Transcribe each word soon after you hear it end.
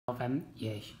welcome.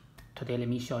 Yeah, today let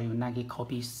me show you Nike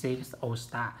Kobe 6 All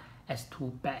Star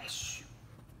S2 Bash.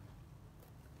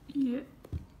 Yeah,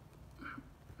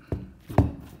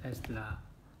 that's the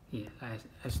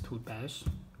S2 Bash.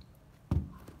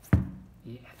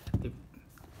 Yeah,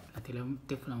 a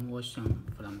different version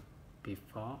from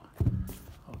before.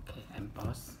 Okay,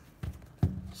 emboss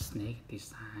snake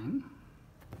design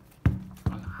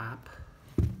on up.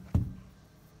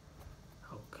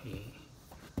 Okay,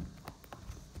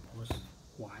 both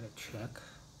white check,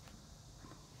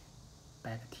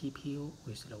 back TPU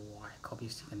with the white Kobe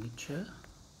signature.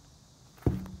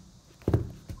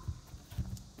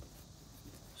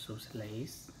 Shows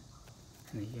lace,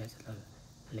 and here's the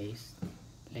lace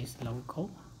logo.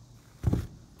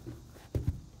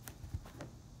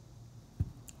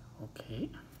 Okay,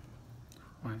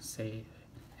 one say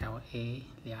LA,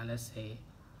 the other say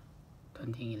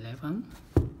 2011.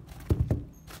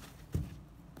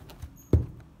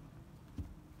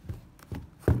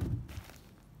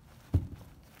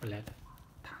 Black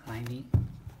top lining,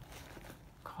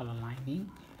 color lining,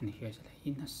 and here's the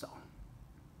inner sole.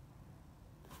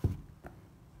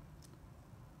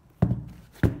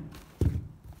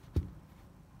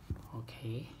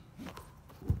 Okay,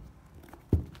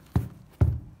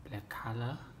 black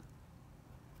color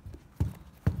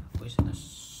with the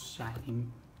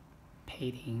shining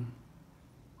painting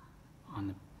on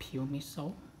the pure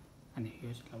midsole, and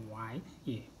here's the white,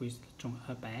 yeah, with the Zhong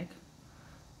airbag,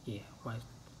 yeah, with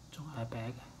Zhong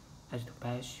airbag as the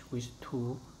bash with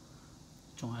two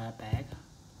Zhong airbag,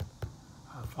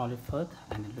 40 foot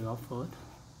and real foot,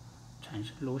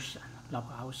 translucent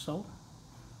rubber outsole.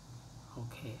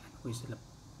 Okay, and with the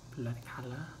blood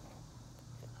color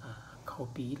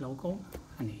Kobe logo,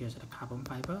 and here's the carbon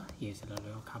fiber. Here's the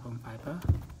real carbon fiber.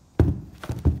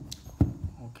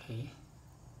 Okay,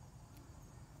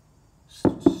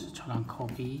 Sichuan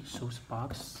Kobe shoes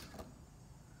box.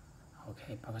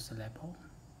 Okay, box label.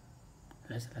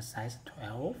 That's the size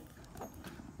 12.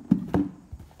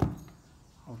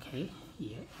 Okay,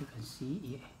 yeah, you can see,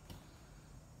 yeah,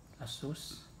 the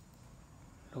shoes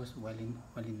looks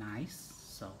very nice.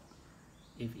 So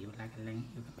if you like a link,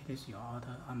 you can place your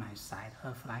order on my site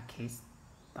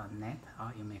flykids.net,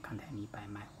 or you may contact me by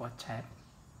my WhatsApp.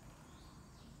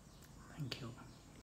 Thank you.